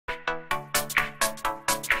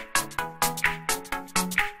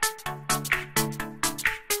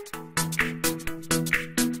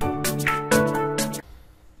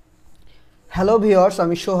Hello viewers,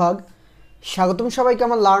 আমি সোহাগ। স্বাগতম সবাইকে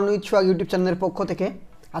আমার লার্ন উইথ সোহাগ ইউটিউব চ্যানেলের পক্ষ থেকে।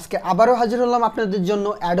 আজকে আবারও হাজির হলাম আপনাদের জন্য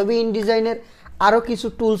অ্যাডোবি ইনডিজাইনের আরও কিছু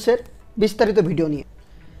টুলসের বিস্তারিত ভিডিও নিয়ে।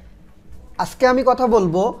 আজকে আমি কথা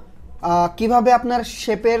বলবো কিভাবে আপনার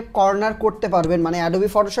শেপের কর্নার করতে পারবেন, মানে অ্যাডোবি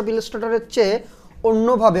ফটোশপ ইলাস্ট্রেটরের চেয়ে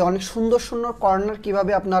অন্যভাবে অনেক সুন্দর সুন্দর কর্নার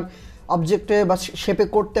কিভাবে আপনার অবজেক্টে বা শেপে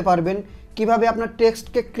করতে পারবেন, কিভাবে আপনার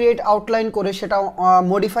টেক্সটকে ক্রিয়েট আউটলাইন করে সেটা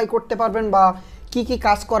মডিফাই করতে পারবেন, বা কি কি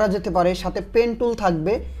কাজ করা যেতে পারে, সাথে পেন টুল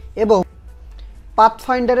থাকবে এবং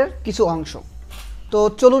পাথফাইন্ডারের কিছু অংশ। তো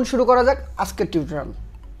চলুন শুরু করা যাক আজকের টিউটোরিয়াল।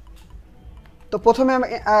 তো প্রথমে আমি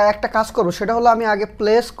একটা কাজ করব, সেটা হলো আমি আগে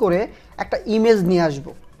প্লেস করে একটা ইমেজ নিয়ে আসব।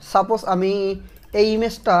 সাপোজ আমি এই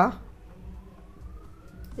ইমেজটা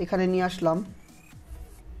এখানে নিয়ে আসলাম।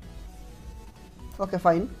 ওকে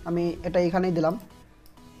ফাইন, আমি এটা এখানেই দিলাম।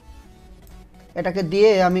 এটাকে দিয়ে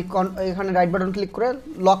আমি এখানে রাইট বাটন ক্লিক করে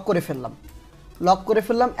লক করে ফেললাম।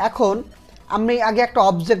 এখন আমি আগে একটা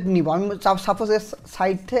অবজেক্ট নিব। আমি সাপোজ এর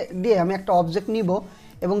সাইড দিয়ে আমি একটা অবজেক্ট নিব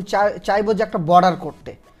এবং চাইবো যে একটা বর্ডার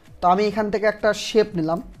করতে। তো আমি এখান থেকে একটা শেপ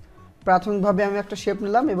নিলাম। প্রাথমিকভাবে আমি একটা শেপ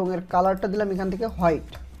নিলাম এবং এর কালারটা দিলাম এখান থেকে হোয়াইট,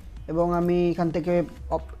 এবং আমি এখান থেকে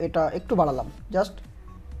এটা একটু বাড়ালাম, জাস্ট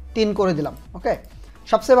 3 করে দিলাম। ওকে,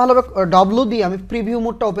 সবচেয়ে ভালো হবে ডব্লু দিয়ে আমি প্রিভিউ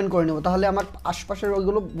মোডটা ওপেন করে নেব, তাহলে আমার আশপাশের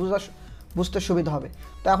ওইগুলো বুঝতে সুবিধা হবে।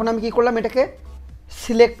 তো এখন আমি কি করলাম, এটাকে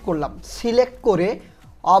সিলেক্ট করে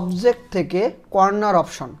অবজেক্ট থেকে কর্নার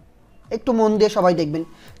অপশন, একটু মন দিয়ে সবাই দেখবেন।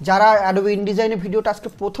 যারা অ্যাডোবি ইনডিজাইনের ভিডিওটা আজকে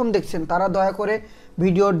প্রথম দেখছেন তারা দয়া করে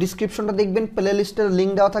ভিডিওর ডিসক্রিপশনটা দেখবেন, প্লে লিস্টের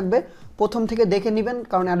লিঙ্ক দেওয়া থাকবে, প্রথম থেকে দেখে নেবেন।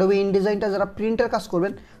 কারণ অ্যাডোবি ইনডিজাইনটা যারা প্রিন্টের কাজ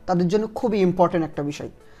করবেন তাদের জন্য খুবই ইম্পর্টেন্ট একটা বিষয়,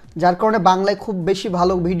 যার কারণে বাংলায় খুব বেশি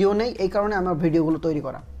ভালো ভিডিও নেই, এই কারণে আমার ভিডিওগুলো তৈরি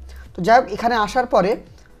করা। তো যাই হোক, এখানে আসার পরে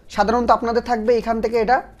সাধারণত আপনাদের থাকবে এখান থেকে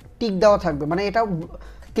এটা টিক দেওয়া থাকবে, মানে এটা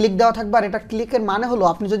ক্লিক দেওয়া থাকবে। আর এটা ক্লিকের মানে হলো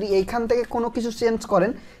আপনি যদি এইখান থেকে কোনো কিছু চেঞ্জ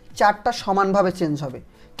করেন, চারটা সমানভাবে চেঞ্জ হবে।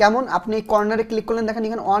 কেমন, আপনি এই কর্নারে ক্লিক করলেন, দেখেন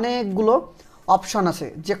এখানে অনেকগুলো অপশন আছে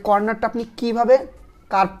যে কর্নারটা আপনি কিভাবে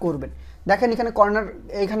কার্ভ করবেন। দেখেন এখানে কর্নার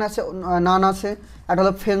এখানে আছে, নান আছে, একটা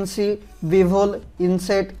হলো ফেন্সি, বিভোল,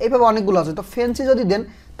 ইনসেট, এইভাবে অনেকগুলো আছে। তো ফেন্সি যদি দেন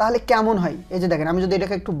তাহলে কেমন হয়, এই যে দেখেন আমি যদি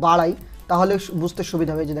এটাকে একটু বাড়াই তাহলে বুঝতে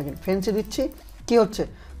সুবিধা হবে। এই যে দেখেন ফেন্সি দিচ্ছি, কি হচ্ছে,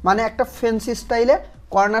 মানে একটা ফেন্সি স্টাইলে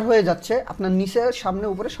কর্নার হয়ে যাচ্ছে, আপনার নিচে সামনে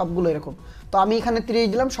উপরে সবগুলো এরকম। তো আমি এখানে 30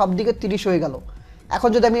 দিলাম, সব দিকে 30 হয়ে গেল। এখন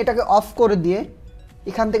যদি আমি এটাকে অফ করে দিয়ে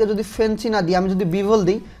এখান থেকে যদি ফেন্সি না দিই, আমি যদি বিভোল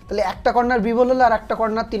দিই, তাহলে একটা কর্নার বিভোল হলো আর একটা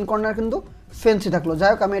কর্নার 3 কর্নার কিন্তু ফেন্সি থাকলো। যাই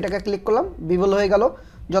হোক, আমি এটাকে ক্লিক করলাম, বিভোল হয়ে গেল,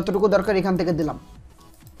 যতটুকু দরকার এখান থেকে দিলাম।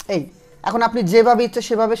 এই এখন আপনি যেভাবে ইচ্ছে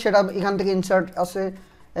সেভাবে সেটা এখান থেকে ইনসার্ট আছে।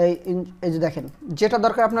 এই যে দেখেন যেটা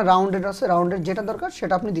দরকার আপনার রাউন্ডেড আছে, রাউন্ডেড যেটা দরকার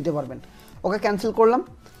সেটা আপনি দিতে পারবেন। ওকে, ক্যান্সেল করলাম।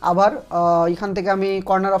 আবার এখান থেকে আমি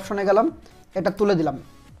কর্নার অপশনে গেলাম, এটা তুলে দিলাম,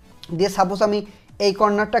 দিয়ে সাপোজ আমি এই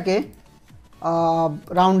কর্নারটাকে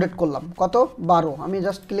রাউন্ডেড করলাম, কত 12, আমি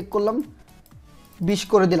জাস্ট ক্লিক করলাম, 20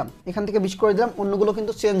 করে দিলাম, এখান থেকে 20 করে দিলাম। অন্যগুলো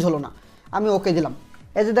কিন্তু চেঞ্জ হলো না, আমি ওকে দিলাম।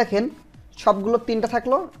 এই যে দেখেন সবগুলো 3টা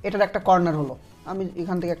থাকলো, এটার একটা কর্নার হলো। আমি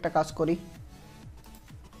এখান থেকে একটা কাজ করি,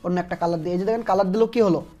 অন্য একটা কালার দিয়ে, এই যে দেখেন কালার দিলেও কী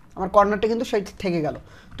হলো, আমার কর্নারটা কিন্তু সেই থেকে গেল।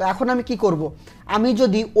 তো এখন আমি কি করব, আমি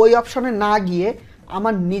যদি ওই অপশনে না গিয়ে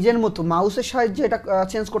আমার নিজের মতো মাউসের সাহায্যে এটা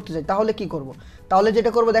চেঞ্জ করতে চাই, তাহলে কি করব, তাহলে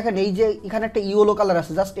যেটা করব দেখেন এই যে এখানে একটা ইয়েলো কালার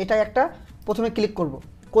আছে, জাস্ট এটাই একটা প্রথমে ক্লিক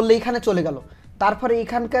করলে এখানে চলে গেল। তারপরে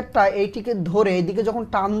এখানকারটা এইটিকে ধরে এইদিকে যখন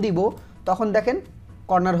টান দিব তখন দেখেন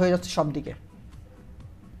কর্নার হয়ে যাচ্ছে সব দিকে।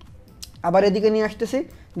 আবার এদিকে নিয়ে আসতেছি,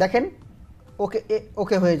 দেখেন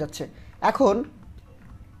ওকে হয়ে যাচ্ছে। এখন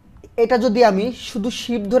এটা যদি আমি শুধু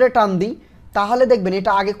শিপ ধরে টান দিই তাহলে দেখবেন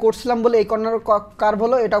এটা আগে করছিলাম বলে এই কর্নার কার্ভ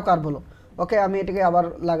হলো, এটাও কার্ভ হলো। ওকে, আমি এটাকে আবার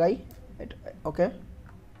লাগাই, ওকে,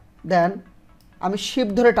 দেন আমি শিপ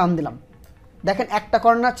ধরে টান দিলাম, দেখেন একটা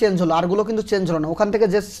কর্নার চেঞ্জ হলো, আরগুলো কিন্তু চেঞ্জ হলো না। ওখান থেকে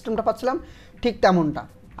যে সিস্টেমটা পাচ্ছিলাম ঠিক তেমনটা।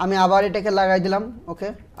 আমি আবার এটাকে লাগাই দিলাম, ওকে,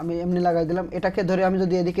 আমি এমনি লাগাই দিলাম। এটাকে ধরে আমি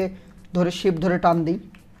যদি এদিকে ধরে শিপ ধরে টান দিই,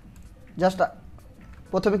 জাস্ট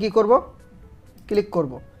প্রথমে কি করব, ক্লিক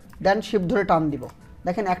করব, দেন শিপ ধরে টান দিব,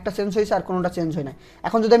 দেখেন একটা চেঞ্জ হয়েছে আর কোনোটা চেঞ্জ হয় না।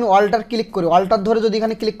 এখন যদি আমি অল্টার ক্লিক করি, অল্টার ধরে যদি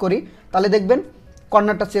এখানে ক্লিক করি তাহলে দেখবেন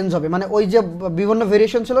কর্নারটা চেঞ্জ হবে, মানে ওই যে বিভিন্ন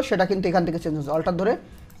ভেরিয়েশন ছিল সেটা কিন্তু এখান থেকে চেঞ্জ হচ্ছে, অল্টার ধরে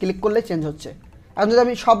ক্লিক করলে চেঞ্জ হচ্ছে। এখন যদি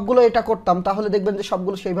আমি সবগুলো এটা করতাম তাহলে দেখবেন যে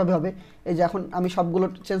সবগুলো সেইভাবে হবে। এই যে এখন আমি সবগুলো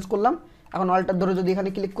চেঞ্জ করলাম, এখন অল্টার ধরে যদি এখানে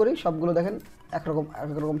ক্লিক করি সবগুলো দেখেন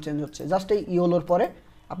একরকম চেঞ্জ হচ্ছে। জাস্ট এই ইয়েলোর পরে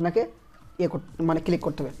আপনাকে মানে ক্লিক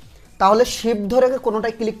করতে হবে। তাহলে শিপ ধরে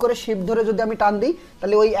কোনোটাই ক্লিক করে শিপ ধরে যদি আমি টান দিই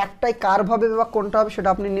তাহলে ওই একটাই কার্ভ হবে বা কোনটা হবে সেটা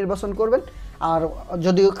আপনি নির্বাচন করবেন। আর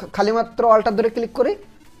যদি খালি মাত্র অল্টার ধরে ক্লিক করি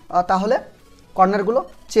তাহলে কর্নারগুলো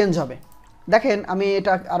চেঞ্জ হবে। দেখেন আমি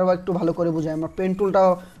এটা আরও একটু ভালো করে বুঝাই, আমার পেন টুলটা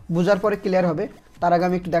বোঝার পরে ক্লিয়ার হবে। তার আগে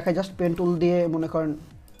আমি একটু দেখাই, জাস্ট পেন টুল দিয়ে মনে করেন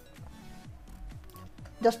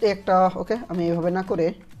জাস্ট একটা ওকে আমি এইভাবে না করে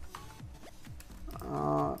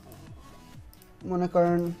মনে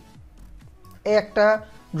করেন এই একটা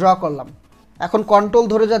ড্র করলাম। এখন কন্ট্রোল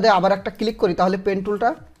ধরে যদি আবার একটা ক্লিক করি তাহলে পেন টুলটা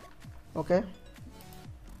ওকে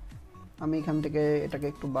আমি এখান থেকে এটাকে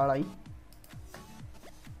একটু বাড়াই।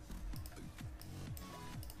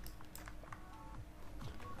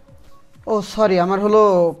 ও সরি, আমার হলো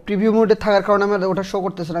প্রিভিউ মোডে থাকার কারণে আমার ওটা শো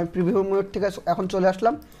করতেছে না। আমি প্রিভিউ মোড থেকে এখন চলে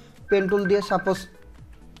আসলাম পেন টুল দিয়ে। সাপোজ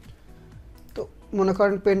তো মনে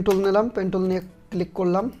করেন পেন টুল নিলাম, পেন টুল নিয়ে ক্লিক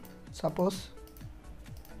করলাম, সাপোজ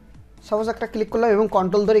একটা ক্লিক করলাম এবং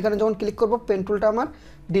কন্ট্রোল ধরে এখানে যখন ক্লিক করবো পেন টুলটা আমার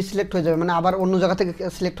ডিসিলেক্ট হয়ে যাবে, মানে আবার অন্য জায়গা থেকে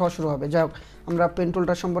সিলেক্ট হওয়া শুরু হবে। যাই হোক, আমরা পেন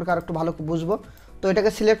টুলটার সম্পর্কে আর একটু ভালো বুঝবো। তো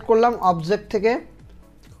এটাকে সিলেক্ট করলাম, অবজেক্ট থেকে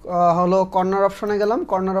হলো কর্নার অপশনে গেলাম।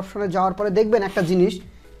 কর্নার অপশনে যাওয়ার পরে দেখবেন একটা জিনিস,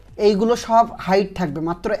 এইগুলো সব হাইট থাকবে,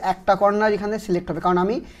 মাত্র একটা কর্নার এখানে সিলেক্ট হবে, কারণ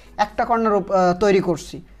আমি একটা কর্নার তৈরি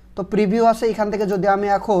করছি। তো প্রিভিউ আছে, এখান থেকে যদি আমি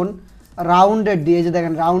এখন রাউন্ডেড দিয়ে, যে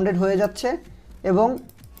দেখেন রাউন্ডেড হয়ে যাচ্ছে এবং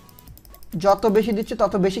যত বেশি দিচ্ছে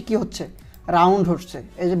তত বেশি কি হচ্ছে, রাউন্ড হচ্ছে।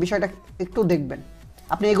 এই যে বিষয়টা একটু দেখবেন,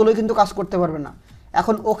 আপনি এগুলোই কিন্তু কাজ করতে পারবেন না।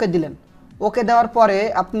 এখন ওকে দিলেন, ওকে দেওয়ার পরে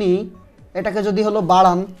আপনি এটাকে যদি হলো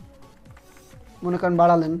বাড়ান, মনে করেন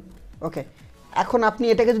বাড়ালেন, ওকে। এখন আপনি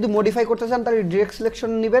এটাকে যদি মডিফাই করতে চান তাহলে ডিরেক্ট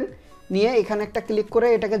সিলেকশন নেবেন, নিয়ে এখানে একটা ক্লিক করে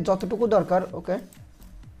এটাকে যতটুকু দরকার, ওকে,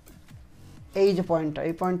 এই যে পয়েন্টটা,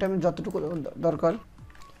 এই পয়েন্টটা আমি যতটুকু দরকার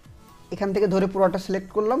এখান থেকে ধরে পুরোটা সিলেক্ট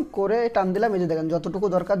করলাম, করে টান দিলাম। এই যে দেখেন যতটুকু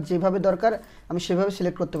দরকার, যেভাবে দরকার আমি সেভাবে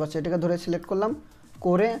সিলেক্ট করতে পারছি। এটাকে ধরে সিলেক্ট করলাম,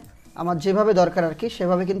 করে আমার যেভাবে দরকার আর কি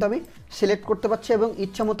সেভাবে কিন্তু আমি সিলেক্ট করতে পারছি এবং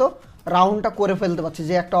ইচ্ছা মতো রাউন্ডটা করে ফেলতে পারছি।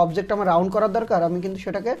 যে একটা অবজেক্ট আমার রাউন্ড করার দরকার, আমি কিন্তু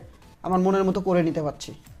সেটাকে আমার মনের মতো করে নিতে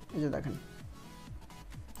পারছি। এই যে দেখেন,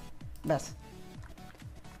 ব্যাস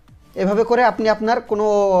এভাবে করে আপনি আপনার কোনো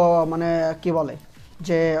মানে কি বলে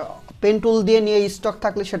যে পেন টুল দিয়ে নিয়ে স্টক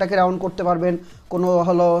থাকলে সেটাকে রাউন্ড করতে পারবেন। কোনো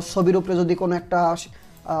হলো ছবির উপরে যদি কোনো একটা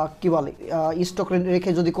কি বলে স্টক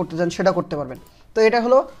রেখে যদি করতে চান সেটা করতে পারবেন। তো এটা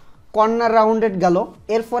হলো কর্নার রাউন্ডেড গেল।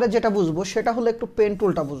 এরপরে যেটা বুঝবো সেটা হলো একটু পেন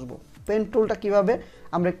টুলটা বুঝবো। পেন টুলটা কীভাবে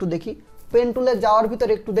আমরা একটু দেখি। পেন টুলে যাওয়ার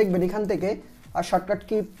ভিতরে একটু দেখবেন এখান থেকে আর শর্টকাট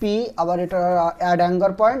কি পি, আবার এটা add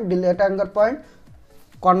anger point, delete anger point,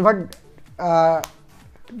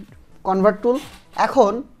 convert টুল।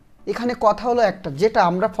 এখন এখানে কথা হলো একটা, যেটা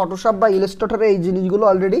আমরা ফটোশপ বা ইলাস্ট্রেটরে এই জিনিসগুলো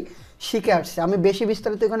অলরেডি শিখে আসছি। আমি বেশি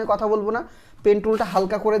বিস্তারিত এখানে কথা বলবো না, পেন টুলটা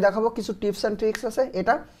হালকা করে দেখাবো, কিছু টিপস অ্যান্ড ট্রিক্স আছে।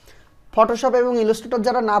 এটা ফটোশপ এবং ইলাস্ট্রেটর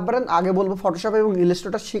যারা না পারেন, আগে বলবো ফটোশপ এবং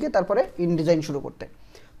ইলাস্ট্রেটর শিখে তারপরে ইনডিজাইন শুরু করতে।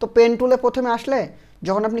 তো পেন টুলে প্রথমে আসলে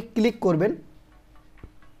যখন আপনি ক্লিক করবেন,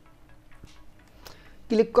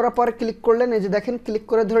 ক্লিক করার পরে ক্লিক করলেন, এই যে দেখেন ক্লিক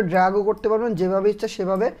করে ধরে ড্র্যাগও করতে পারবেন, যেভাবে ইচ্ছা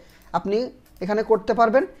সেভাবে আপনি এখানে করতে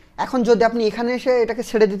পারবেন। এখন যদি আপনি এখানে এসে এটাকে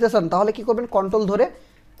ছেড়ে দিতে চান তাহলে কি করবেন, কন্ট্রোল ধরে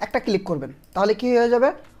একটা ক্লিক করবেন, তাহলে কি হয়ে যাবে,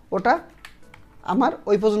 ওটা আমার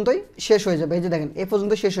ওই পর্যন্তই শেষ হয়ে যাবে। এই যে দেখেন এই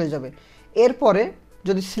পর্যন্ত শেষ হয়ে যাবে। এরপরে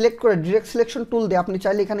যদি সিলেক্ট করে ডিরেক্ট সিলেকশন টুল দিয়ে আপনি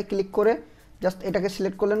চাইলে এখানে ক্লিক করে জাস্ট এটাকে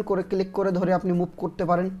সিলেক্ট করলেন, করে ক্লিক করে ধরে আপনি মুভ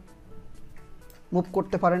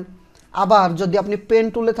করতে পারেন। আবার যদি আপনি পেন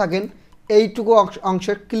টুলে থাকেন, এইটুকু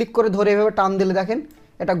অংশের ক্লিক করে ধরে এভাবে টান দিলে দেখেন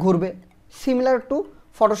এটা ঘুরবে, সিমিলার টু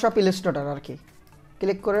ফটোশপ ইলাস্ট্রেটর আর কি।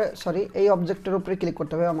 ক্লিক করে এই অবজেক্টের উপরে ক্লিক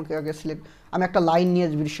করতে হবে আমাকে আগে সিলেক্ট। আমি একটা লাইন নিয়ে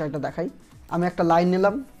বিষয়টা দেখাই। আমি একটা লাইন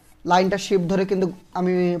নিলাম, লাইনটা শিফট ধরে কিন্তু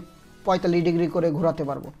আমি 45 ডিগ্রি করে ঘোরাতে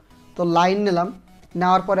পারবো। তো লাইন নিলাম,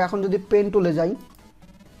 নেওয়ার পরে এখন যদি পেন টুলে যাই,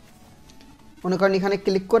 মনে করেন এখানে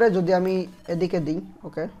ক্লিক করে যদি আমি এদিকে দিই,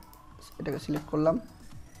 ওকে, এটাকে সিলেক্ট করলাম,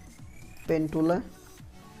 পেন টুলে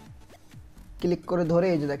ক্লিক করে ধরে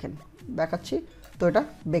এই যে দেখেন দেখাচ্ছি, তো এটা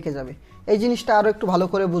বেঁকে যাবে। এই জিনিসটা আরও একটু ভালো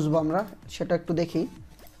করে বুঝবো আমরা, সেটা একটু দেখি।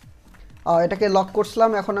 এটাকে লক করছিলাম,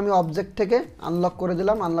 এখন আমি অবজেক্ট থেকে আনলক করে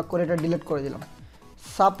দিলাম, আনলক করে এটা ডিলিট করে দিলাম।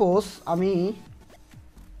 সাপোজ আমি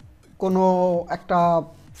কোনো একটা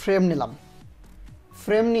ফ্রেম নিলাম,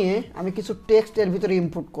 ফ্রেম নিয়ে আমি কিছু টেক্সট এর ভিতরে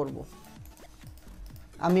ইনপুট করব।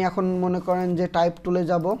 আমি এখন মনে করেন যে টাইপ টুলে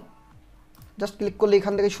যাব, জাস্ট ক্লিক করলে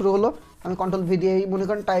এখান থেকে শুরু হলো। আমি কন্ট্রোল ভি দিয়ে মনে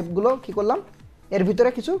করেন টাইপগুলো কী করলাম, এর ভিতরে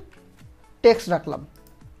কিছু টেক্সট রাখলাম,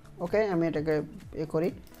 ওকে। আমি এটাকে করি।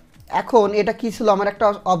 এখন এটা কি ছিল, আমার একটা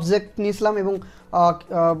অবজেক্ট নিয়েছিলাম এবং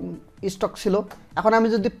স্টক ছিল। এখন আমি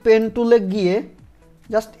যদি পেন টুলে গিয়ে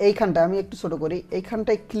জাস্ট এইখানটায় আমি একটু ছোটো করি,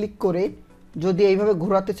 এইখানটায় ক্লিক করে যদি এইভাবে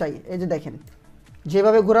ঘোরাতে চাই, এই যে দেখেন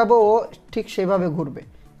যেভাবে ঘোরাবো ও ঠিক সেভাবে ঘুরবে।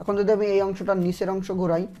 এখন যদি আমি এই অংশটা নিচের অংশ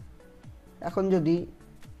ঘোরাই, এখন যদি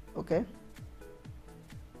ওকে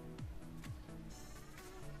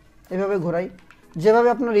এভাবে ঘোরাই, যেভাবে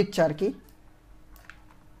আপনার ইচ্ছা আর কি,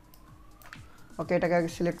 ওকে। এটাকে আগে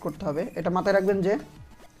সিলেক্ট করতে হবে, এটা মাথায় রাখবেন যে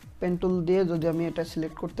পেন টুল দিয়ে যদি আমি এটা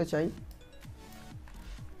সিলেক্ট করতে চাই,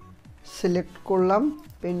 সিলেক্ট করলাম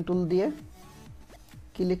পেন টুল দিয়ে,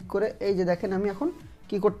 ক্লিক করে এই যে দেখেন আমি এখন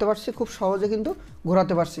কি করতে পারছি, খুব সহজে কিন্তু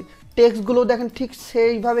ঘোরাতে পারছি। টেক্সটগুলো দেখেন ঠিক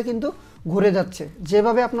সেইভাবে কিন্তু ঘুরে যাচ্ছে,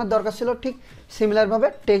 যেভাবে আপনার দরকার ছিল ঠিক সিমিলারভাবে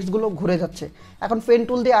টেক্সটগুলো ঘুরে যাচ্ছে। এখন পেন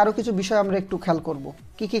টুল দিয়ে আরও কিছু বিষয় আমরা একটু খেয়াল করব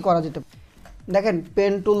কি করা যেতে পারে। দেখেন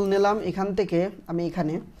পেন টুল নিলাম, এখান থেকে আমি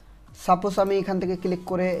এখানে সাপোজ আমি এখান থেকে ক্লিক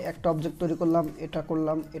করে একটা অবজেক্ট তৈরি করলাম, এটা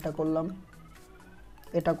করলাম, এটা করলাম,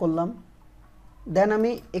 এটা করলাম, দেন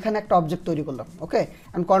আমি এখানে একটা অবজেক্ট তৈরি করলাম। ওকে,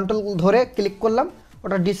 আমি কন্ট্রোল ধরে ক্লিক করলাম,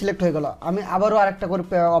 ওটা ডিসিলেক্ট হয়ে গেল। আমি আবারও আরেকটা করে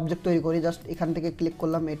অবজেক্ট তৈরি করি, জাস্ট এখান থেকে ক্লিক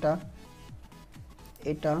করলাম, এটা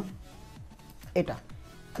এটা এটা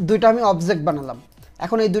দুইটা আমি অবজেক্ট বানালাম।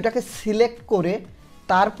 এখন এই দুইটাকে সিলেক্ট করে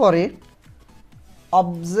তারপরে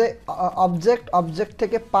অবজেক্ট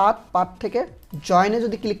থেকে পাথ থেকে জয়েনে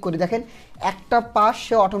যদি ক্লিক করি, দেখেন একটা পাশ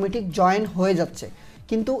সে অটোমেটিক জয়েন হয়ে যাচ্ছে,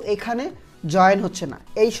 কিন্তু এখানে জয়েন হচ্ছে না।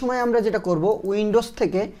 এই সময় আমরা যেটা করব, উইন্ডোজ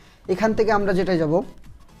থেকে এখান থেকে আমরা যেটা যাব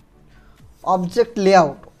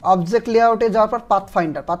অবজেক্ট লেআউটে যাওয়ার পর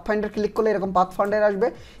পাথফাইন্ডার ক্লিক করলে এরকম পাথফাইন্ডার আসবে।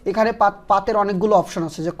 এখানে পাথের অনেকগুলো অপশন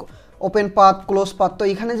আছে, যে ওপেন পাথ, ক্লোজ পাথ। তো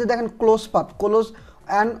এখানে যে দেখেন ক্লোজ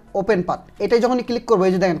অ্যান্ড ওপেন পাথ, এটাই যখনই ক্লিক করবো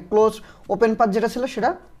এই যে দেখেন ক্লোজ ওপেন পাথ যেটা ছিল সেটা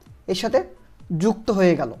এর সাথে যুক্ত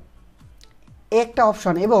হয়ে গেল, একটা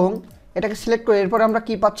অপশন। এবং এটাকে সিলেক্ট করে এরপরে আমরা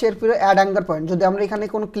কি পাচ্ছি, এরপরে অ্যাড অ্যাঙ্গার পয়েন্ট। যদি আমরা এখানে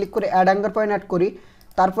কোনো ক্লিক করে অ্যাড অ্যাঙ্গার পয়েন্ট অ্যাড করি,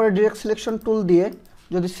 তারপরে ডিরেক্ট সিলেকশন টুল দিয়ে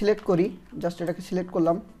যদি সিলেক্ট করি, জাস্ট এটাকে সিলেক্ট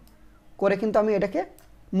করলাম করে কিন্তু আমি এটাকে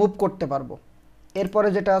মুভ করতে পারবো। এরপরে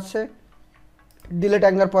যেটা আছে ডিলেট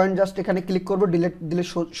অ্যাঙ্গার পয়েন্ট, জাস্ট এখানে ক্লিক করবো, ডিলেট দিলে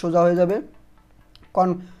সোজা হয়ে যাবে।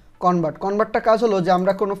 কনভার্টটা কাজ হলো যে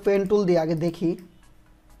আমরা কোনো পেন টুল দিয়ে আগে দেখি,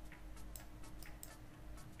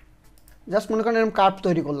 জাস্ট মনে করেন এরকম কার্ভ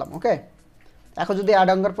তৈরি করলাম। ওকে, এখন যদি অ্যাড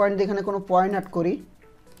অ্যাঙ্গার পয়েন্ট দিয়ে এখানে কোনো পয়েন্ট অ্যাড করি,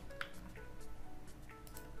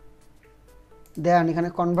 দেন এখানে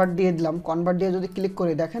কনভার্ট দিয়ে দিলাম, কনভার্ট দিয়ে যদি ক্লিক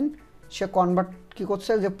করি দেখেন সে কনভার্ট কী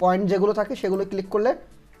করছে, যে পয়েন্ট যেগুলো থাকে সেগুলো ক্লিক করলে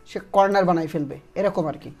সে কর্নার বানাই ফেলবে, এরকম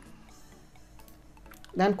আর কি।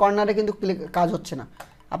 দেখেন কর্নারে কিন্তু কাজ হচ্ছে না।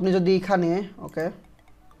 আপনি যদি এখানে ওকে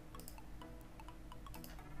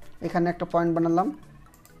এখানে একটা পয়েন্ট বানালাম,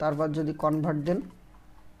 তারপর যদি কনভার্ট দেন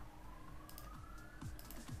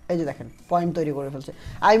এই যে দেখেন পয়েন্ট তৈরি করে ফেলছে।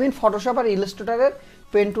 I mean Photoshop R ইলাস্ট্রেটরের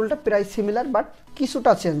pen টুলটা প্রায় সিমিলার, বাট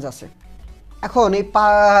কিছুটা চেঞ্জ আছে। এখন এই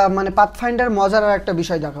পাথফাইন্ডার মজার আর একটা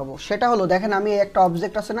বিষয় দেখাবো, সেটা হলো দেখেন আমি একটা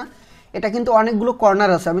অবজেক্ট আছে না, এটা কিন্তু অনেকগুলো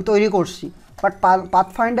কর্নার আছে আমি তৈরি করছি, বাট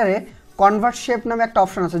পাথফাইন্ডারে কনভার্ট শেপ নামে একটা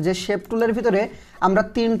অপশন আছে, যে শেপ টুলের ভিতরে আমরা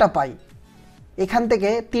 3টা পাই, এখান থেকে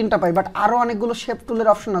 3টা পাই, বাট আরও অনেকগুলো শেপ টুলের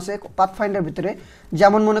অপশন আছে পাথফাইন্ডার ভিতরে।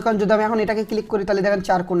 যেমন মনে করেন যদি আমি এখন এটাকে ক্লিক করি তাহলে দেখেন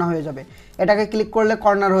 4 কোণা হয়ে যাবে, এটাকে ক্লিক করলে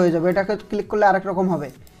কর্নার হয়ে যাবে, এটাকে ক্লিক করলে আরেক রকম হবে।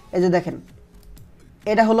 এই যে দেখেন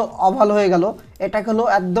এটা হলো ওভাল হয়ে গেল, এটা হলো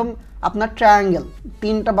একদম আপনার ট্রায়াঙ্গেল,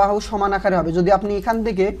 3টা বাহু সমান আকারে হবে। যদি আপনি এখান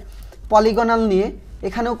থেকে পলিগনাল নিয়ে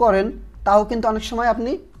এখানেও করেন তাও কিন্তু অনেক সময়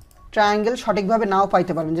আপনি ট্রায়াঙ্গেল সঠিকভাবে নাও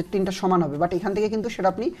পাইতে পারবেন যে 3টা সমান হবে, বাট এখান থেকে কিন্তু সেটা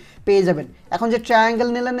আপনি পেয়ে যাবেন। এখন যে ট্রায়াঙ্গেল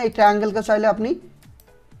নিলেন, এই ট্রায়াঙ্গেলকে চাইলে আপনি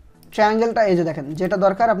ট্রায়াঙ্গেলটা এই যে দেখেন যেটা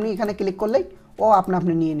দরকার আপনি এখানে ক্লিক করলেই ও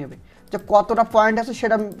আপনি নিয়ে নেবে। যে কতটা পয়েন্ট আছে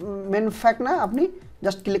সেটা মেন ফ্যাক্ট না, আপনি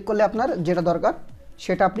জাস্ট ক্লিক করলে আপনার যেটা দরকার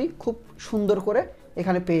সেটা আপনি খুব সুন্দর করে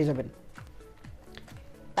এখানে পেয়ে যাবেন।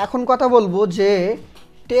 এখন কথা বলবো যে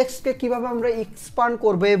টেক্সটকে কিভাবে আমরা এক্সপান্ড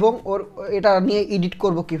করব এবং এটা নিয়ে এডিট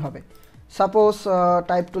করব কিভাবে। সাপোজ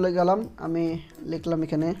টাইপ টুলে গেলাম, আমি লিখলাম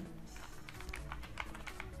এখানে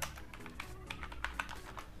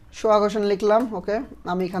শো আকর্ষণ লিখলাম। ওকে,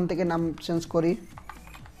 আমি এখান থেকে নাম চেঞ্জ করি,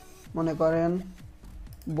 মনে করেন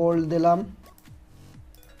বোল্ড দিলাম,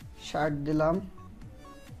 শার্ট দিলাম।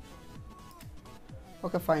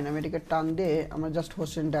 ওকে ফাইন, আমি এটাকে টান দিয়ে আমার জাস্ট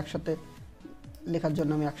হোসেনটা একসাথে লেখার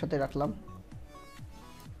জন্য আমি একসাথে রাখলাম।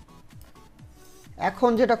 এখন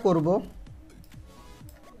যেটা করব,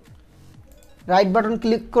 রাইট বাটন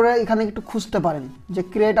ক্লিক করে এখানে একটু খুঁজতে পারেন যে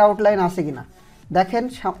ক্রিয়েট আউটলাইন আছে কিনা। দেখেন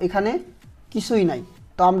এখানে কিছুই নাই,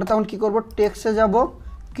 তো আমরা তখন কি করব, টেক্সটে যাব,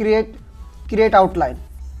 ক্রিয়েট আউটলাইন,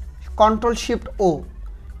 কন্ট্রোল শিফট ও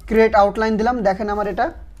ক্রিয়েট আউটলাইন দিলাম। দেখেন আমার এটা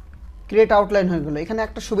ক্রিয়েট আউটলাইন হয়ে গেলো। এখানে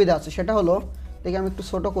একটা সুবিধা আছে, সেটা হলো দেখি আমি একটু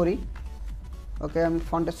ছোটো করি। ওকে, আমি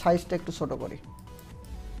ফন্টের সাইজটা একটু ছোটো করি।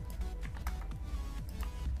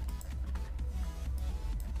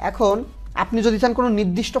 এখন আপনি যদি চান কোনো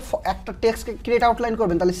নির্দিষ্ট একটা টেক্সটকে ক্রিয়েট আউটলাইন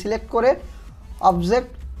করবেন, তাহলে সিলেক্ট করে অবজেক্ট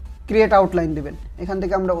ক্রিয়েট আউটলাইন দেবেন। এখান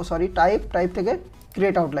থেকে আমরা টাইপ থেকে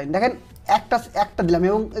ক্রিয়েট আউটলাইন, দেখেন একটা দিলাম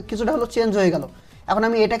এবং কিছুটা হলো চেঞ্জ হয়ে গেল। এখন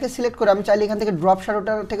আমি এটাকে সিলেক্ট করে আমি চাইলে এখান থেকে ড্রপ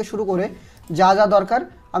শ্যাডোটা থেকে শুরু করে যা যা দরকার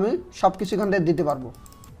আমি সব কিছু এখান থেকে দিতে পারবো।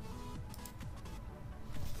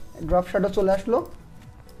 ড্রপ শ্যাডো চলে আসলো,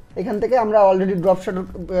 এখান থেকে আমরা অলরেডি ড্রপ শ্যাডো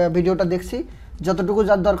ভিডিওটা দেখছি, যতটুকু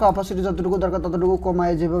যার দরকার অপাসিটি যতটুকু দরকার ততটুকু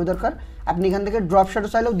কমায় যেভাবে দরকার আপনি এখান থেকে ড্রপ শ্যাডো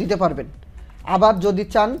চাইলেও দিতে পারবেন। আবার যদি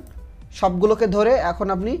চান সবগুলোকে ধরে এখন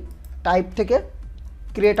আপনি টাইপ থেকে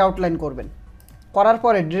ক্রিয়েট আউটলাইন করবেন। করার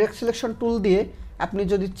পরে ডিরেক্ট সিলেকশন টুল দিয়ে আপনি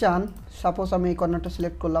যদি চান, সাপোজ আমি এই কর্নারটা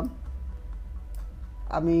সিলেক্ট করলাম,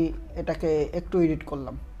 আমি এটাকে একটু এডিট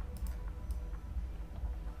করলাম,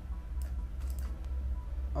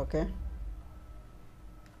 ওকে।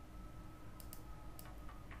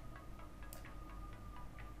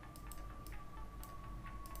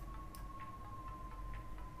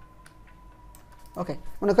 ওকে,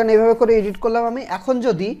 মনে করেন এইভাবে করে এডিট করলাম আমি। এখন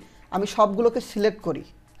যদি আমি সবগুলোকে সিলেক্ট করি,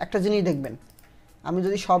 একটা জিনিস দেখবেন, আমি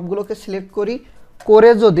যদি সবগুলোকে সিলেক্ট করি, করে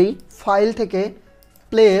যদি ফাইল থেকে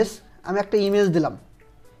প্লেস আমি একটা ইমেজ দিলাম,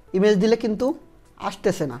 ইমেজ দিলে কিন্তু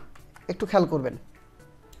আসতেছে না, একটু খেয়াল করবেন।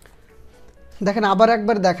 দেখেন আবার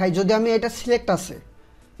একবার দেখাই, যদি আমি এটা সিলেক্ট আছে,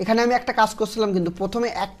 এখানে আমি একটা কাজ করছিলাম কিন্তু প্রথমে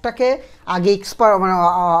একটাকে আগে মানে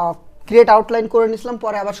ক্রিয়েট আউটলাইন করে নিয়েছিলাম,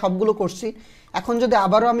 পরে আবার সবগুলো করছি। এখন যদি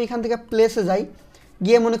আবারও আমি এখান থেকে প্লেসে যাই,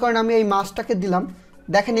 গিয়ে মনে করেন আমি এই মাছটাকে দিলাম,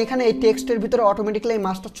 দেখেন এখানে এই টেক্সটের ভিতরে অটোমেটিক্যালি এই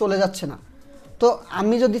মাছটা চলে যাচ্ছে না। তো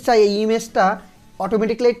আমি যদি চাই এই ইমেজটা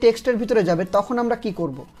অটোমেটিক্যালি এই টেক্সটের ভিতরে যাবে, তখন আমরা কি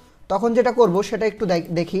করব? তখন যেটা করব সেটা একটু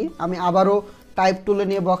দেখি। আমি আবারও টাইপ টুলে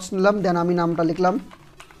নিয়ে বক্স নিলাম, দেন আমি নামটা লিখলাম।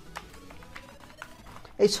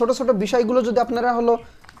 এই ছোট ছোট বিষয়গুলো যদি আপনারা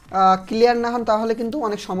ক্লিয়ার না হন, তাহলে কিন্তু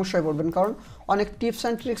অনেক সমস্যায় পড়বেন, কারণ অনেক টিপস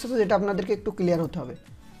অ্যান্ড ট্রিক্স আছে যেটা আপনাদেরকে একটু ক্লিয়ার হতে হবে।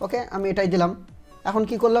 ওকে, আমি এটাই দিলাম। এখন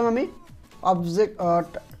কি করলাম, আমি অবজেক্ট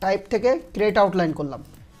টাইপ থেকে ক্রিয়েট আউটলাইন করলাম,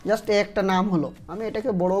 জাস্ট একটা নাম হলো। আমি এটাকে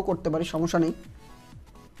বড়ও করতে পারি, সমস্যা নেই,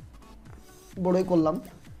 বড়ই করলাম।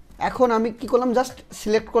 এখন আমি কি করলাম, জাস্ট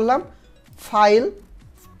সিলেক্ট করলাম ফাইল,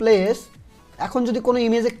 প্লেস। এখন যদি কোনো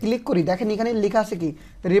ইমেজে ক্লিক করি, দেখেন এখানে লেখা আছে কি,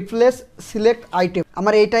 রিপ্লেস সিলেক্ট আইটেম।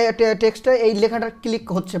 আমার এইটাই টেক্সটে এই লেখাটা ক্লিক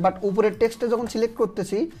হচ্ছে, বাট উপরের টেক্সটে যখন সিলেক্ট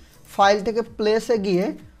করতেছি, ফাইল থেকে প্লেসে গিয়ে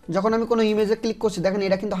যখন আমি কোনো ইমেজে ক্লিক করছি, দেখেন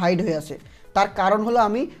এটা কিন্তু হাইড হয়ে আছে। তার কারণ হলো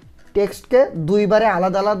আমি টেক্সটকে দুইবারে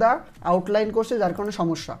আলাদা আলাদা আউটলাইন করছি, যার কারণে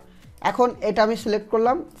সমস্যা। এখন এটা আমি সিলেক্ট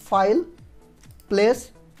করলাম, ফাইল, প্লেস,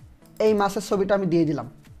 এই মাছের ছবিটা আমি দিয়ে দিলাম।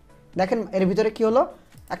 দেখেন এর ভিতরে কি হলো,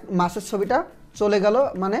 এক মাছের ছবিটা চলে গেল,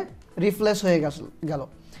 মানে রিপ্লেস হয়ে গেল।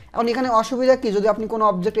 এখন এখানে অসুবিধা কি, যদি আপনি কোনো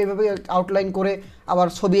অবজেক্ট এইভাবে আউটলাইন করে আবার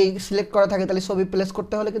ছবি সিলেক্ট করা থাকে, তাহলে ছবি প্লেস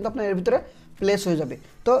করতে হলে কিন্তু আপনার এর ভিতরে প্লেস হয়ে যাবে।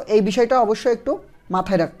 তো এই বিষয়টা অবশ্যই একটু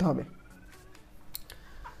মাথায় রাখতে হবে।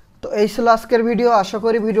 তো এই ছিল আজকের ভিডিও। আশা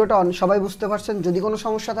করি ভিডিওটা সবাই বুঝতে পারছেন। যদি কোনো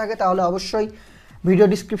সমস্যা থাকে তাহলে অবশ্যই ভিডিও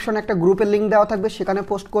ডিসক্রিপশনে একটা গ্রুপের লিঙ্ক দেওয়া থাকবে, সেখানে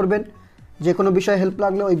পোস্ট করবেন। যে কোনো বিষয়ে হেল্প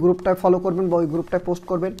লাগলে ওই গ্রুপটায় ফলো করবেন বা ওই গ্রুপটায় পোস্ট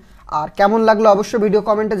করবেন। আর কেমন লাগলো অবশ্যই ভিডিও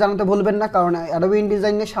কমেন্টে জানাতে ভুলবেন না, কারণ অ্যাডোবি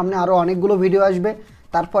ইনডিজাইনের সামনে আরও অনেকগুলো ভিডিও আসবে,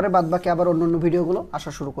 তারপরে বাদবাকি আবার অন্য ভিডিওগুলো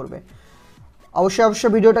আসা শুরু করবে।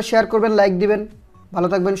 অবশ্যই ভিডিওটা শেয়ার করবেন, লাইক দিবেন। ভালো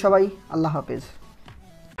থাকবেন সবাই, আল্লাহ হাফেজ।